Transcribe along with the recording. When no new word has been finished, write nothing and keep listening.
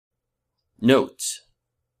Notes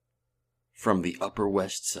from the Upper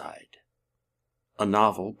West Side, a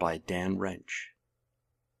novel by Dan Wrench.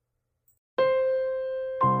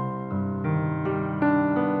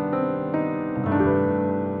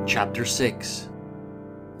 Chapter 6,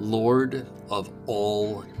 Lord of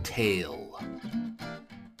All Tale.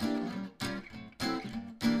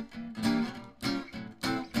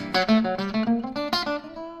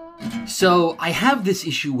 So, I have this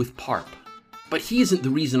issue with Parp, but he isn't the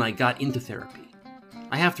reason I got into therapy.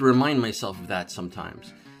 I have to remind myself of that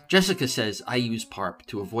sometimes. Jessica says I use Parp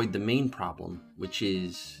to avoid the main problem, which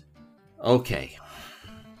is... Okay.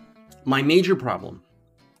 My major problem.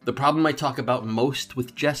 The problem I talk about most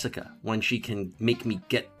with Jessica, when she can make me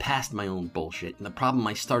get past my own bullshit, and the problem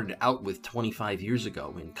I started out with 25 years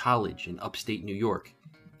ago in college in upstate New York,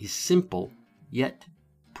 is simple, yet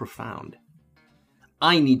profound.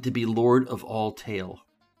 I need to be Lord of all tale.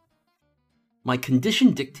 My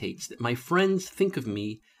condition dictates that my friends think of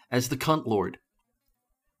me as the cunt lord.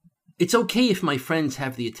 It's okay if my friends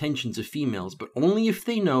have the attentions of females, but only if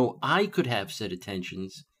they know I could have said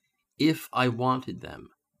attentions if I wanted them.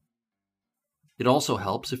 It also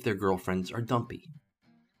helps if their girlfriends are dumpy.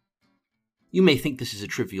 You may think this is a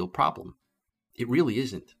trivial problem. It really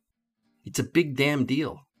isn't. It's a big damn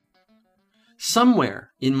deal.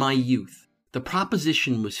 Somewhere in my youth, the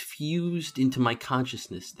proposition was fused into my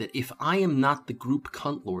consciousness that if I am not the group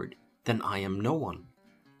cunt lord, then I am no one.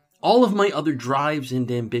 All of my other drives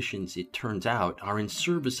and ambitions, it turns out, are in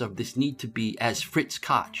service of this need to be, as Fritz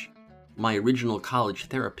Koch, my original college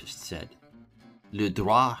therapist, said, le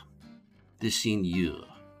droit de seigneur.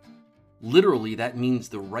 Literally, that means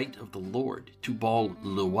the right of the lord to ball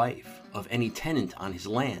le wife of any tenant on his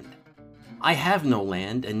land. I have no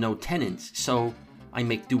land and no tenants, so I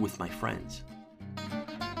make do with my friends.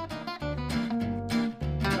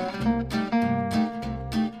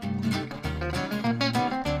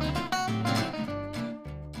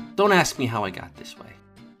 Don't ask me how I got this way.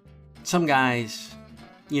 Some guys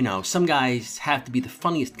have to be the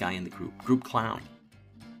funniest guy in the group clown.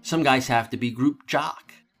 Some guys have to be group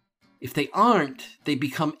jock. If they aren't, they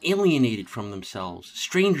become alienated from themselves,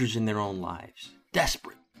 strangers in their own lives,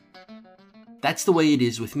 desperate. That's the way it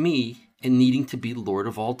is with me and needing to be Lord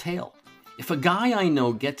of all tale. If a guy I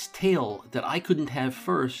know gets tale that I couldn't have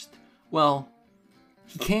first, well,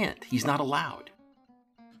 he can't. He's not allowed.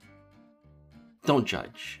 Don't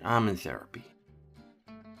judge. I'm in therapy.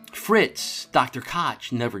 Fritz, Dr.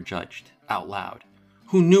 Koch, never judged out loud.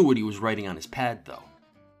 Who knew what he was writing on his pad, though?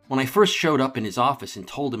 When I first showed up in his office and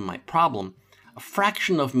told him my problem, a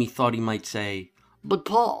fraction of me thought he might say, "But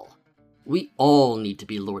Paul, we all need to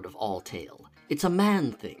be Lord of all tale. It's a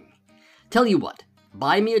man thing. Tell you what,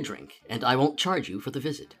 buy me a drink, and I won't charge you for the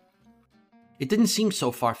visit." It didn't seem so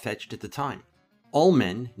far-fetched at the time. All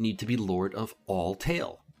men need to be Lord of all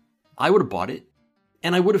tale. I would have bought it,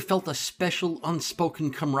 and I would have felt a special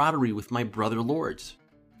unspoken camaraderie with my brother lords.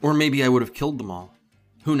 Or maybe I would have killed them all.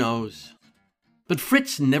 Who knows? But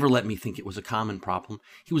Fritz never let me think it was a common problem.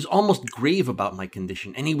 He was almost grave about my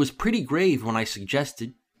condition, and he was pretty grave when I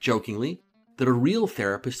suggested, jokingly, that a real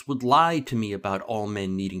therapist would lie to me about all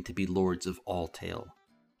men needing to be lords of all tale.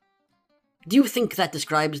 "Do you think that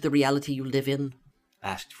describes the reality you live in?"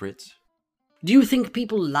 asked Fritz. "Do you think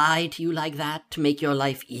people lie to you like that to make your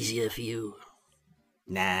life easier for you?"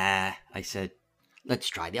 "Nah," I said. "Let's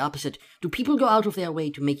try the opposite. Do people go out of their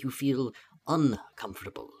way to make you feel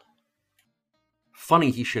uncomfortable?"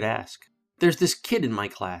 Funny he should ask. "There's this kid in my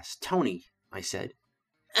class, Tony," I said.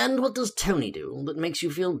 "And what does Tony do that makes you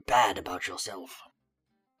feel bad about yourself?"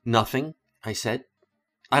 "Nothing," I said.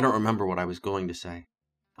 I don't remember what I was going to say.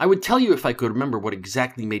 I would tell you if I could remember what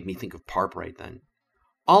exactly made me think of Parp right then.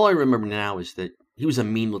 All I remember now is that he was a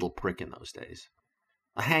mean little prick in those days.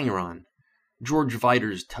 A hanger-on. George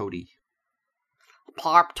Viter's toady.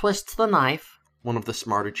 "Parp twists the knife," one of the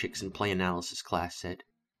smarter chicks in play analysis class said.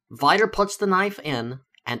 "Viter puts the knife in,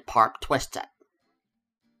 and Parp twists it."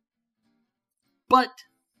 But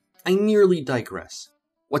I nearly digress.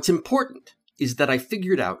 What's important is that I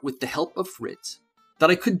figured out, with the help of Fritz,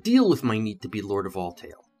 that I could deal with my need to be Lord of all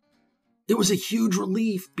tale. It was a huge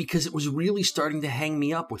relief because it was really starting to hang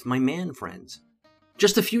me up with my man friends.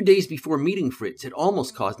 Just a few days before meeting Fritz, it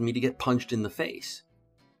almost caused me to get punched in the face.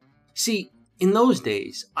 See, in those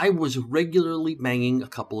days, I was regularly banging a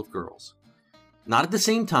couple of girls. Not at the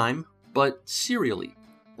same time, but serially,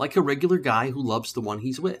 like a regular guy who loves the one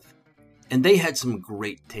he's with. And they had some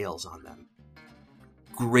great tales on them.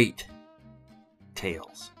 Great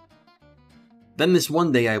tales. Then this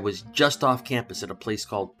one day I was just off campus at a place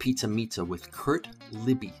called Pizza Mizza with Kurt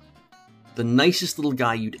Libby. The nicest little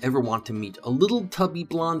guy you'd ever want to meet. A little tubby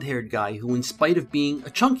blonde-haired guy who, in spite of being a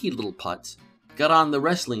chunky little putz, got on the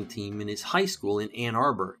wrestling team in his high school in Ann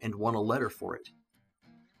Arbor and won a letter for it.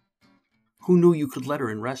 Who knew you could letter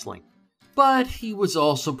in wrestling? But he was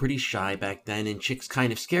also pretty shy back then, and chicks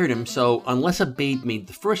kind of scared him, so unless a babe made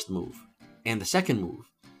the first move, and the second move,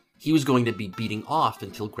 he was going to be beating off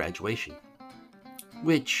until graduation.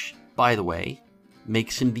 Which, by the way,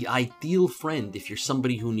 makes him the ideal friend if you're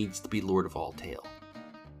somebody who needs to be Lord of All Tale.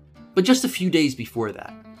 But just a few days before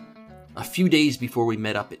that, a few days before we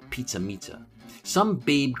met up at Pizza Mitza, some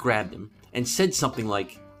babe grabbed him and said something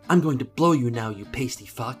like, "I'm going to blow you now, you pasty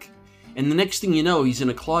fuck." And the next thing you know, he's in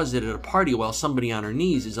a closet at a party while somebody on her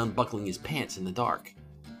knees is unbuckling his pants in the dark.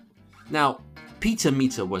 Now, Pizza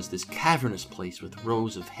Mitza was this cavernous place with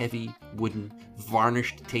rows of heavy, wooden,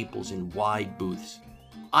 varnished tables in wide booths,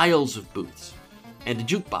 aisles of booths, and a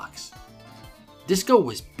jukebox. Disco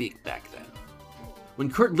was big back then.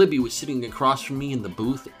 When Kurt Libby was sitting across from me in the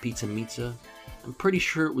booth at Pizza Mitza, I'm pretty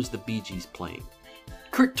sure it was the Bee Gees playing.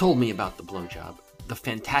 Kurt told me about the blowjob, the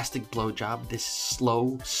fantastic blowjob, this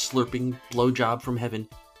slow, slurping blowjob from heaven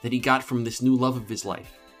that he got from this new love of his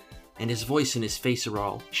life. And his voice and his face are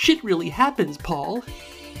all, "Shit really happens, Paul."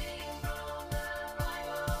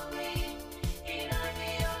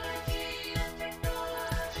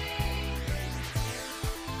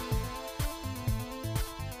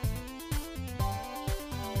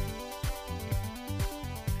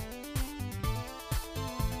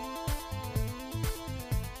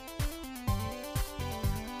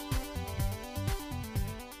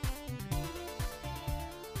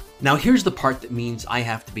 Now here's the part that means I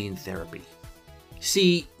have to be in therapy.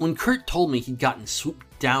 See, when Kurt told me he'd gotten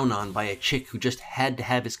swooped down on by a chick who just had to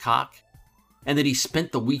have his cock, and that he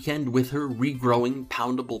spent the weekend with her regrowing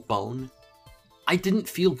poundable bone, I didn't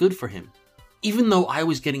feel good for him, even though I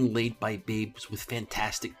was getting laid by babes with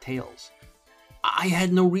fantastic tails. I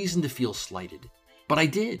had no reason to feel slighted, but I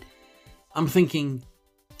did. I'm thinking,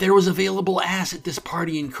 there was available ass at this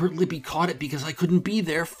party and Kurt Libby caught it because I couldn't be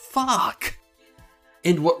there. Fuck!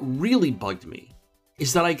 And what really bugged me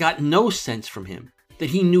is that I got no sense from him that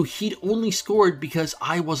he knew he'd only scored because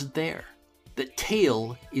I wasn't there. That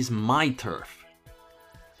tail is my turf.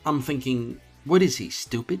 I'm thinking, what is he,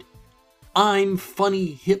 stupid? I'm funny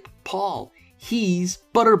hip Paul. He's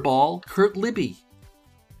Butterball Kurt Libby.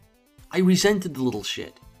 I resented the little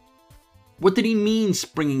shit. What did he mean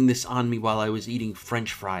springing this on me while I was eating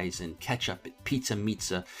French fries and ketchup at Pizza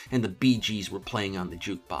Mitza and the Bee Gees were playing on the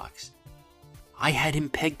jukebox? I had him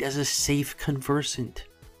pegged as a safe conversant.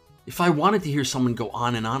 If I wanted to hear someone go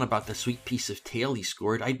on and on about the sweet piece of tail he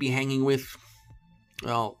scored, I'd be hanging with...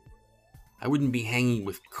 well, I wouldn't be hanging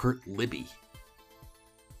with Kurt Libby.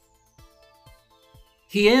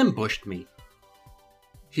 He ambushed me.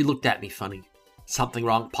 He looked at me funny. Something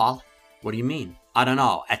wrong, Paul? What do you mean? I don't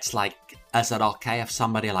know. It's like, is it okay if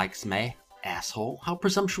somebody likes me? Asshole. How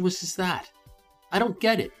presumptuous is that? I don't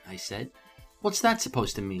get it, I said. What's that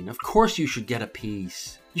supposed to mean? Of course you should get a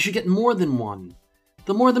piece. You should get more than one.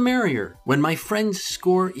 The more the merrier. When my friends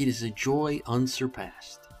score, it is a joy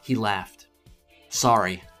unsurpassed. He laughed.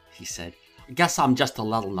 Sorry, he said. I guess I'm just a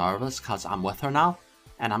little nervous because I'm with her now,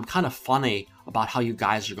 and I'm kind of funny about how you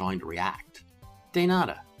guys are going to react. De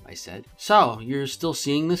nada, I said. So, you're still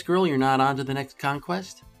seeing this girl? You're not on to the next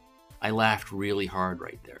conquest? I laughed really hard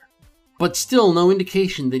right there. But still no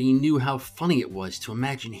indication that he knew how funny it was to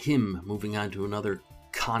imagine him moving on to another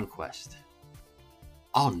conquest.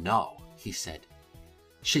 Oh no, he said.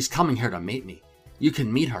 She's coming here to meet me. You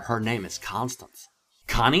can meet her. Her name is Constance.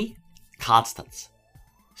 Connie? Constance.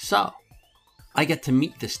 So, I get to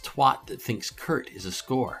meet this twat that thinks Kurt is a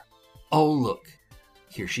score. Oh look,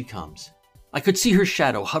 here she comes. I could see her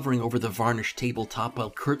shadow hovering over the varnished tabletop while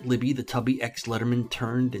Kurt Libby, the tubby ex-letterman,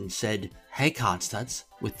 turned and said, "Hey, Constance,"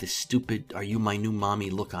 with this stupid, "are you my new mommy"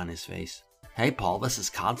 look on his face. "Hey, Paul, this is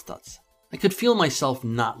Constance." I could feel myself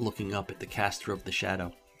not looking up at the caster of the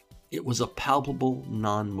shadow. It was a palpable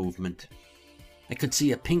non-movement. I could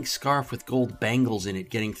see a pink scarf with gold bangles in it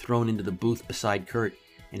getting thrown into the booth beside Kurt,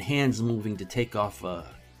 and hands moving to take off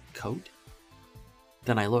a coat.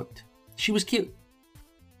 Then I looked. She was cute.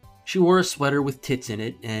 She wore a sweater with tits in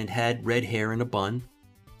it and had red hair in a bun,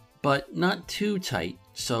 but not too tight,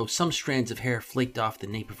 so some strands of hair flaked off the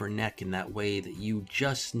nape of her neck in that way that you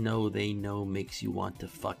just know they know makes you want to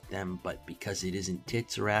fuck them, but because it isn't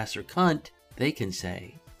tits or ass or cunt, they can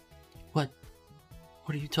say,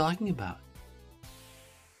 What are you talking about?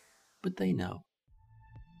 But they know.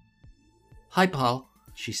 "Hi, Paul,"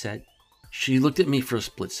 she said. She looked at me for a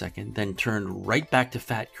split second, then turned right back to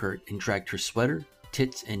Fat Kurt and dragged her sweater,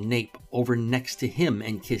 tits and nape over next to him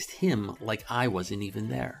and kissed him like I wasn't even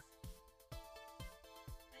there.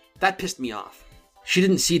 That pissed me off. She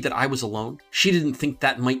didn't see that I was alone. She didn't think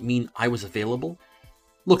that might mean I was available.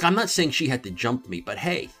 Look, I'm not saying she had to jump me, but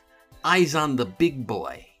hey, eyes on the big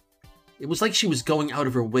boy. It was like she was going out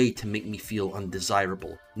of her way to make me feel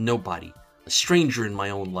undesirable, nobody, a stranger in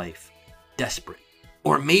my own life, desperate.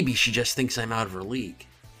 Or maybe she just thinks I'm out of her league.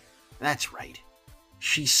 That's right.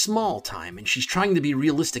 She's small time and she's trying to be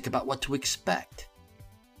realistic about what to expect.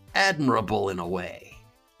 Admirable in a way.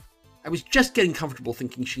 I was just getting comfortable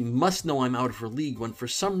thinking she must know I'm out of her league when for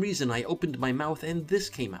some reason I opened my mouth and this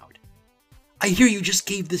came out. I hear you just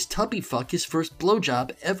gave this tubby fuck his first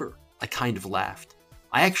blowjob ever. I kind of laughed.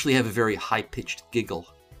 I actually have a very high-pitched giggle.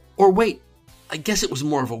 Or wait, I guess it was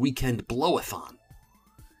more of a weekend blowathon.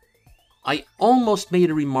 I almost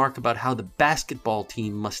made a remark about how the basketball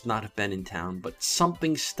team must not have been in town, but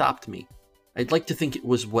something stopped me. I'd like to think it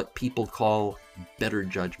was what people call better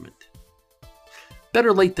judgment.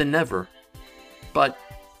 Better late than never, but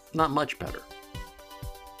not much better.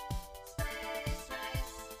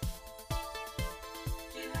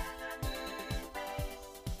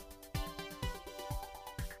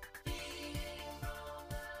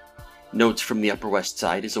 Notes from the Upper West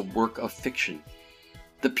Side is a work of fiction.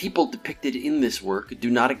 The people depicted in this work do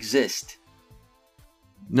not exist.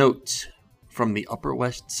 Notes from the Upper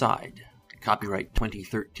West Side, copyright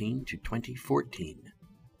 2013 to 2014,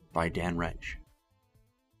 by Dan Wrench.